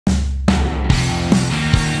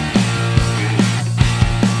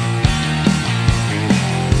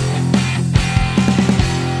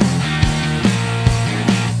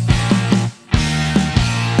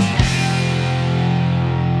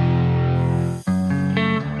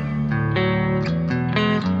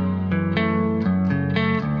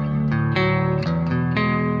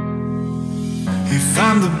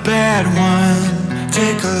the bad one.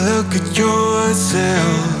 Take a look at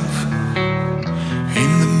yourself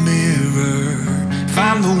in the mirror.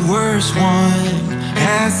 Find the worst one.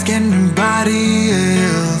 Ask anybody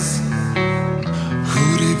else who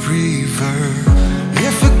they prefer.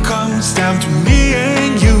 If it comes down to me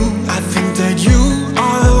and you, I think that you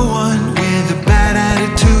are the one with a bad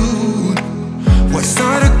attitude. What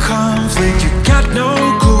sort of conflict? You got no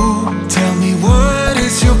clue. Tell me, what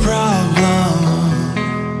is your problem?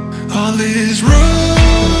 All this rumors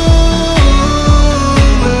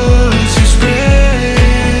you spread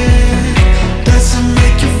doesn't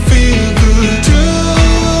make you feel good too.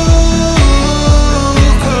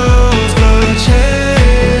 Cause bloodshed,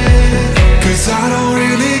 cause I don't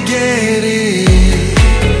really get it.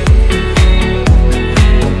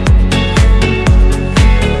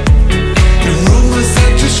 The rumors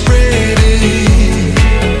that you spread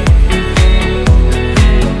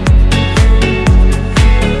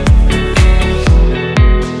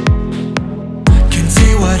can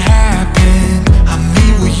see what happened. I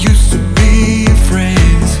mean, we used to be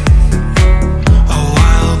friends a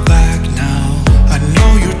while back now. I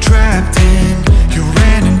know you're trapped in, you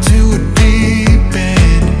ran into a deep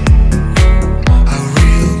end, a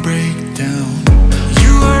real breakdown.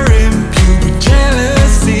 You are imbued with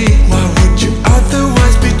jealousy. Why would you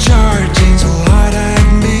otherwise be charging so hard at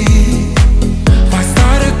me? Why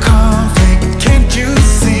start a conflict? Can't you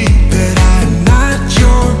see that I'm not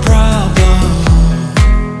your problem?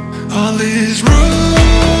 All these rumors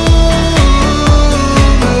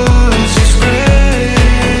you spread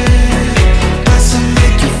doesn't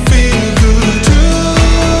make you feel good too.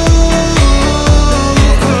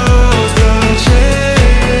 Cause bloodshed,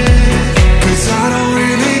 cause I don't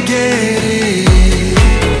really get it.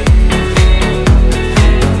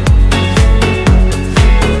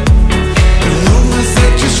 The rumors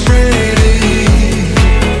that you spread,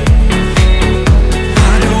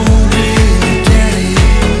 I don't really get it.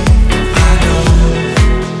 I don't.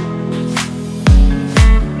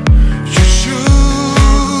 You shoot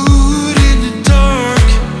in the dark,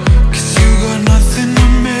 cause you got nothing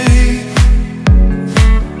on me.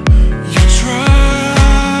 You try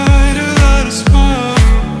to light a spark,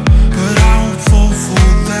 but I won't fall for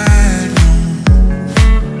that, no.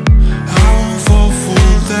 I won't fall for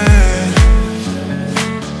that.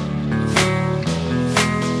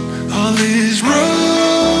 All these rumors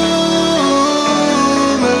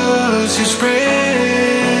you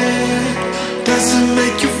spread doesn't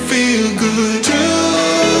make you feel good too.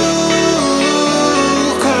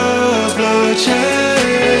 Cause bloodshed,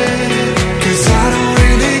 cause I don't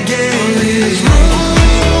really get it.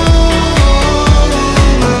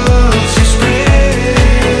 Rumors you spread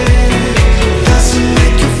doesn't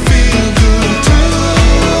make you feel good too.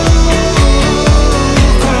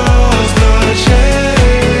 Cause bloodshed,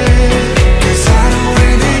 cause I don't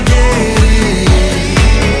really get it.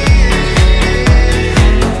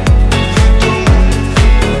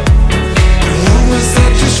 The rumors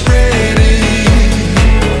that you spread,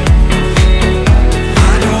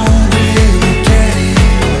 I don't really get it.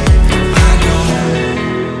 I don't.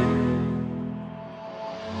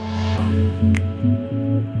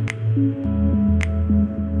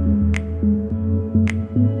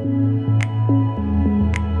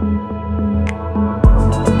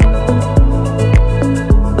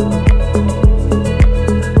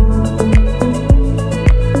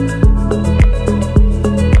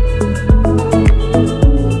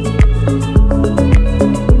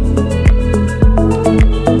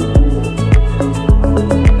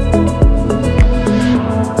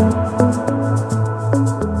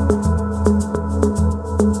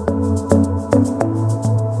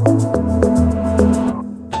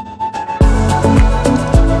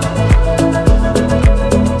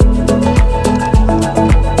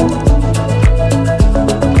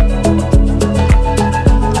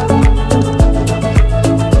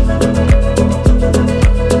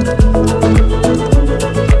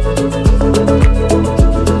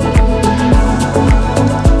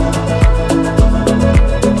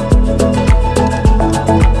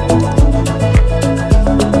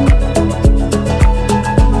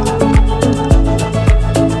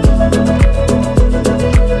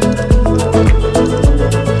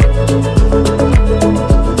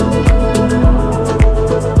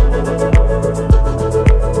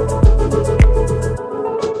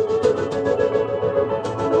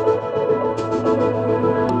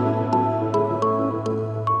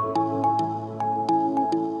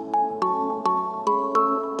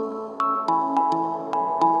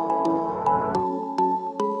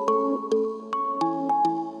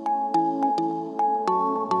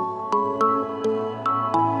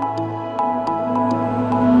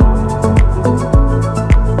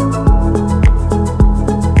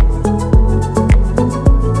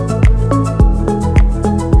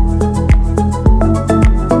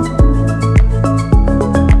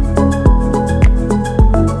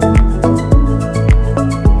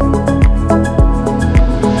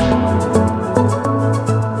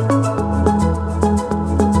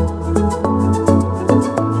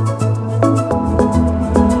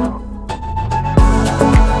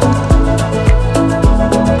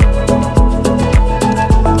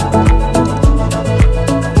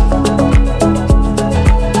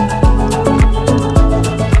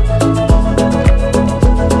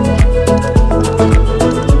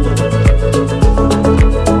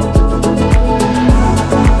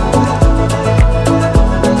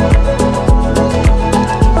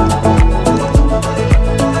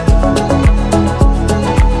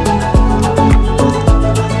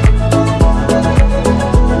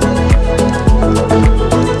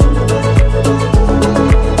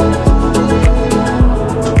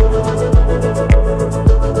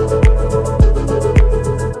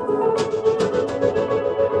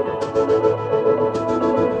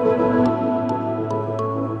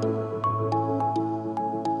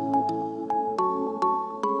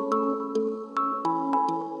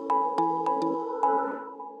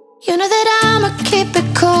 You know that I'ma keep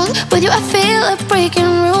it cool. With you I feel like breaking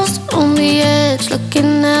rules. On the edge,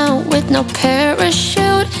 looking out with no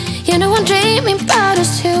parachute. You know I'm dreaming about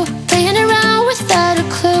us two, playing around without a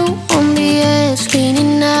clue. On the edge,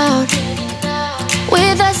 leaning out.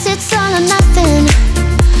 With us it's all or nothing.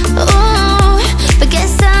 Ooh, but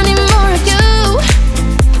guess I need more of you.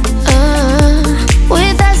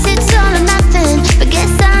 With us it's all or nothing, but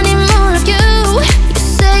guess I need more of you. You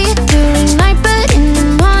say it during night, but in the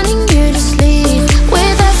morning you're asleep.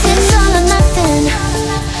 With us it's all or nothing.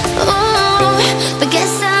 Ooh, but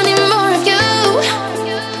guess I need more of you.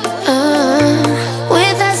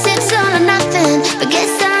 With us it's all or nothing, but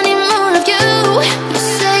guess I need more of you. You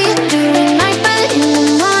say it during night, but in the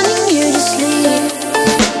morning you're asleep.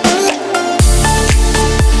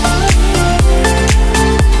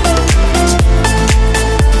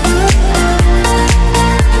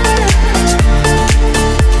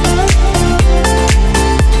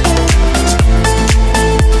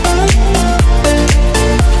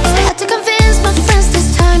 Had to convince my friends this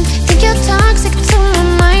time. Think you're toxic to my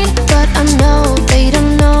mind, but I know they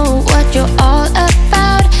don't know what you're all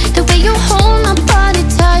about. The way you hold my body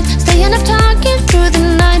tight, staying up talking through the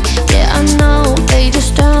night. Yeah, I know they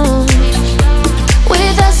just don't.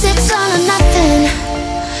 With us it's all or nothing.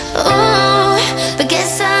 Ooh, but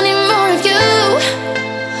guess I need more of you.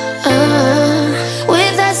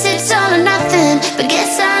 With us it's all or nothing, but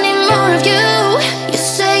guess I need more of you. You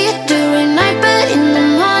say it during night, but in the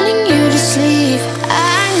morning you just sleep.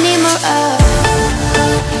 I need more of.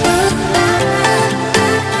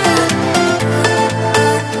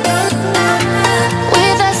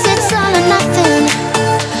 With us it's all or nothing.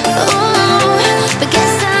 Ooh, but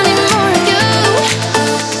guess I need more of you.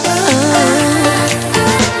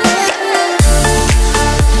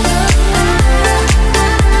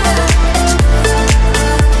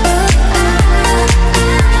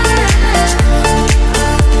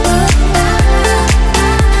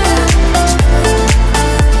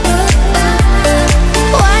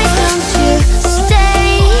 Why don't you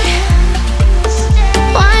stay?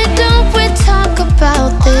 Why don't we talk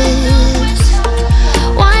about this?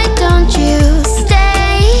 Why don't you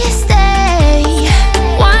stay?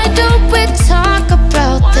 Why don't we talk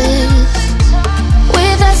about this?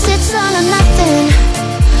 With us it's all or nothing.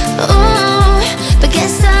 Ooh, but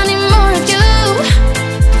guess I need more of you.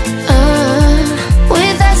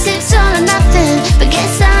 With us it's all or nothing, but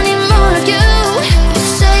guess I need more of you. You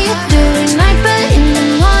say it during night, but in the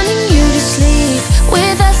morning you just sleep.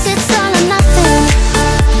 With us it's all or nothing.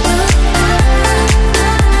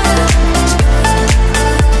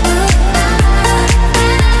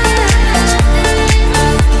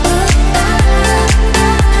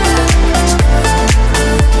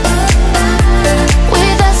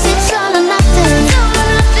 With us it's all or nothing.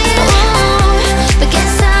 Ooh, but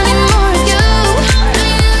guess I need more of you.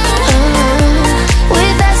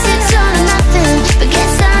 With us it's all or nothing, but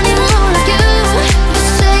guess I need more of you. You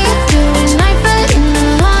say it during night, but in the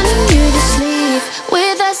morning you just sleep.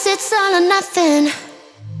 With us it's all or nothing.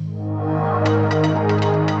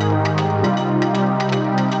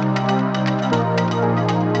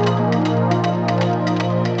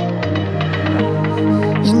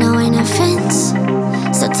 You know we're not friends,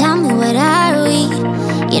 so tell me what are we?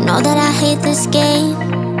 You know that I hate this game.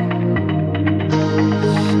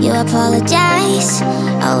 You apologize,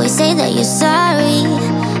 always say that you're sorry,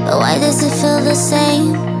 but why does it feel the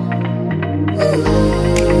same?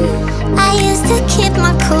 I used to keep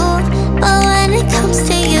my cool, but when it comes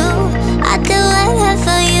to you, I do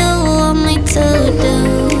whatever you want me to do.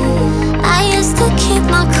 I used to keep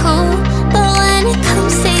my cool, but when it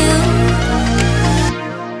comes to you,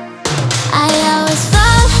 I always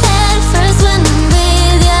fall head first when I'm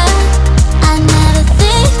with ya. I never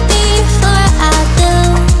think before I do.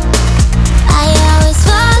 I always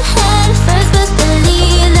fall head first, but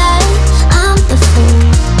believe that I'm the fool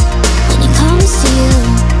when it comes to you.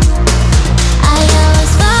 I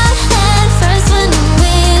always fall head first when I'm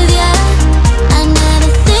with ya. I never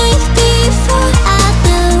think before I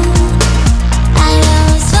do. I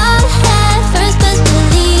always fall head first, but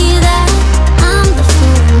believe that I'm the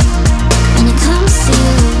fool when it comes to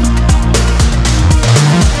you.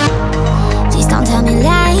 Please don't tell me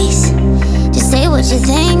lies, just say what you're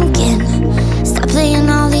thinking. Stop playing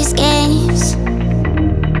all these games.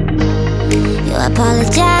 You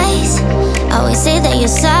apologize, always say that you're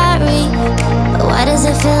sorry, but why does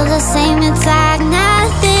it feel the same? It's like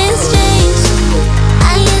nothing's changed.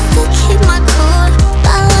 I used to keep my cool,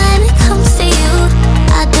 but when it comes to you,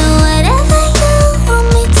 I do whatever you want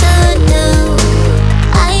me to do.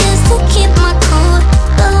 I used to keep my cool,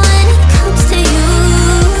 but when it comes to you,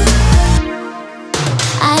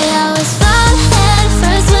 I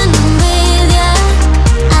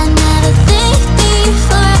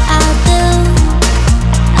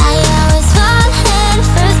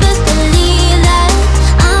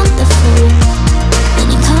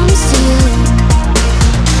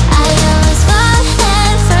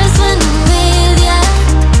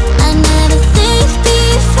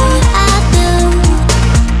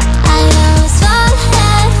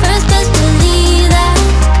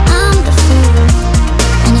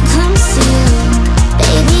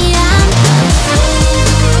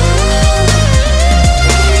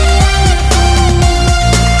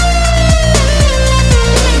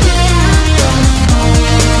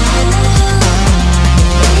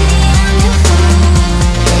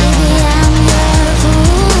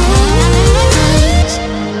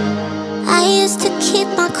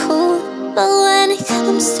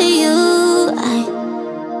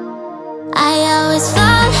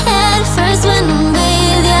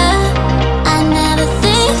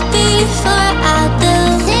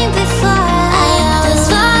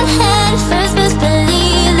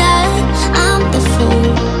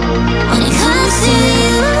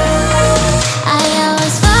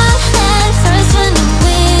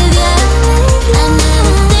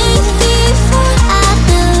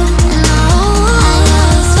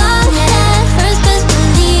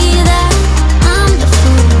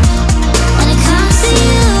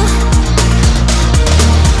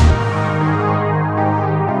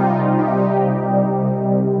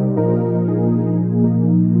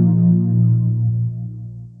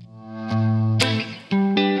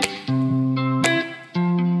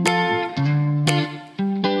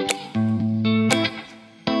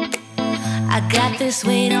got this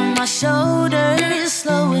weight on my shoulders,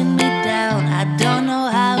 slowing me down. I don't know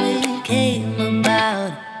how it came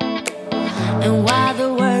about. And while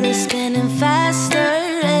the world is spinning faster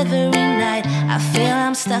every night, I feel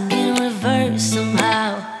I'm stuck in reverse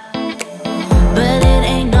somehow. But it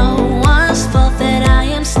ain't no one's fault that I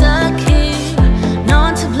am stuck here. No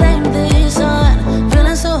one to blame this on,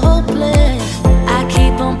 feeling so hopeless. I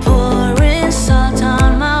keep on pouring salt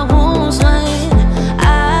on my wounds when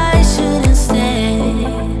I shouldn't stay.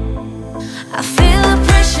 I feel the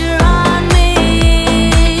pressure on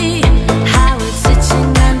me, how it's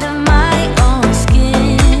itching under my own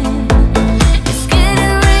skin. It's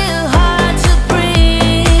getting real hard to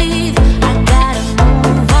breathe. I gotta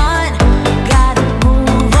move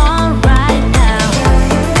on right now.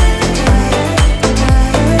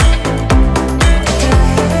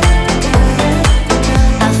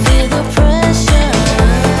 I feel the pressure.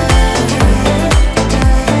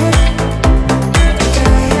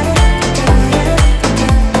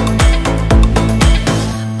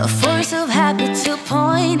 A force of habit to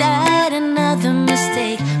point at another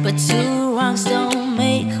mistake, but two wrongs don't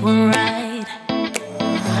make one right.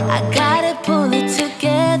 I gotta pull it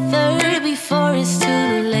together before it's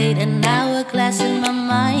too late. An hourglass in my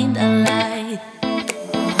mind, a light.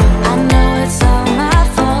 I know it's all my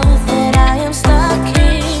fault that I am stuck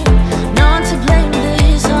here. No one to blame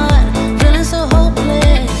this on, feeling so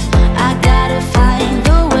hopeless. I gotta find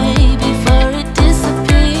the way before it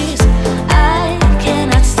disappears. I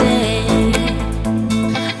cannot stay.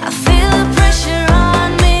 I feel the pressure on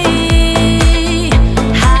me,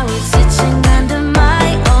 how it's itching under my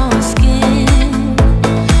own skin.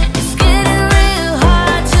 It's getting real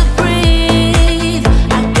hard to breathe.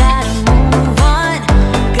 I gotta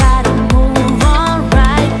move on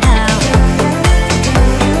right now.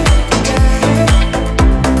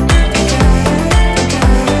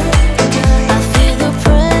 I feel the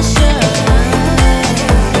pressure.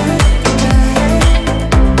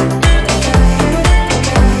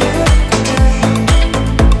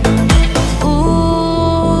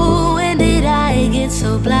 Ooh, when did I get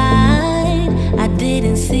so blind? I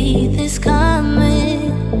didn't see this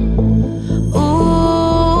coming.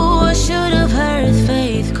 Ooh, I should have heard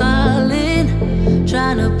faith calling,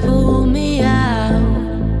 trying to pull me out.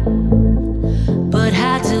 But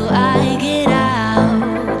how do I get out?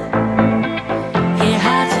 Yeah,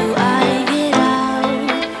 how do I get out?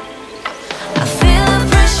 I feel the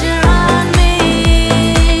pressure on me,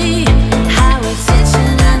 how it's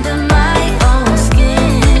itching under my own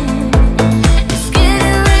skin. It's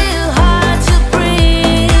getting real hard to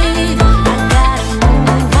breathe. I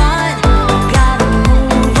gotta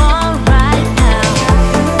move on right now.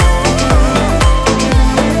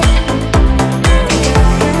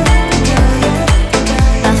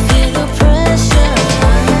 I feel the pressure.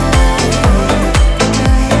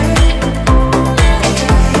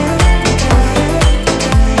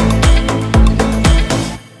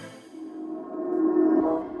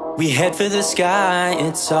 We head for the sky,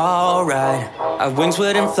 it's alright. Our wings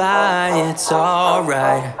wouldn't fly, it's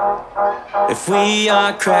alright. If we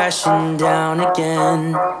are crashing down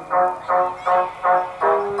again,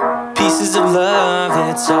 pieces of love,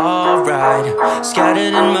 it's alright.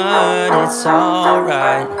 Scattered in mud, it's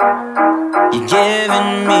alright. You're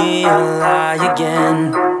giving me a lie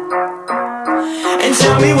again. And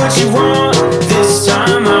tell me what you want, this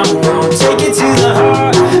time I won't take it to the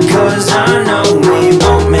heart. Cause I know we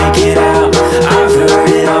won't make it out, I've heard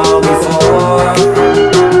it all before.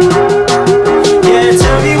 Yeah,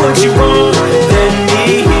 tell me what you want, let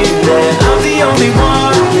me hear that I'm the only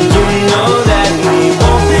one. You know that we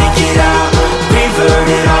won't make it out, we've heard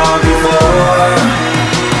it all before.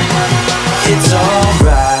 It's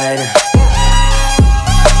alright.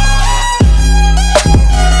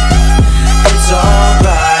 It's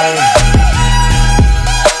alright.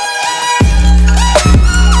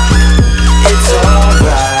 It's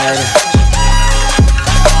alright.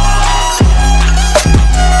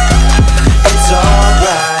 It's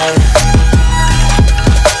alright.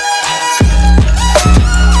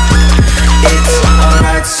 It's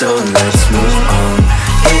alright, so let's move on.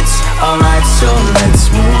 It's alright, so let's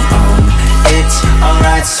move on. It's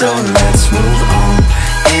alright, so let's move on.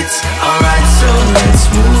 It's alright, so let's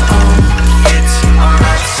move on. It's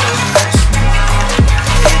alright, so let's move on.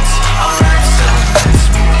 It's alright, so let's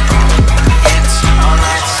move on. It's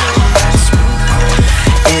alright, so let's move on.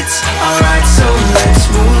 It's alright, so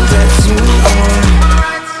let's move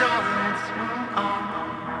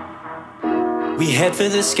on. We head for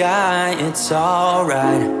the sky, it's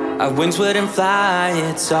alright. Our wings wouldn't fly,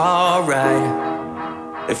 it's alright.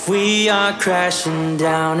 If we are crashing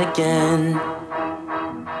down again,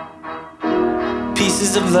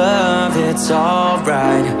 pieces of love, it's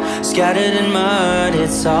alright. Scattered in mud,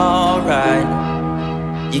 it's alright.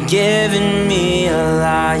 You're giving me a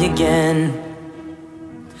lie again.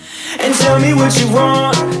 And tell me what you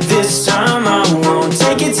want this time.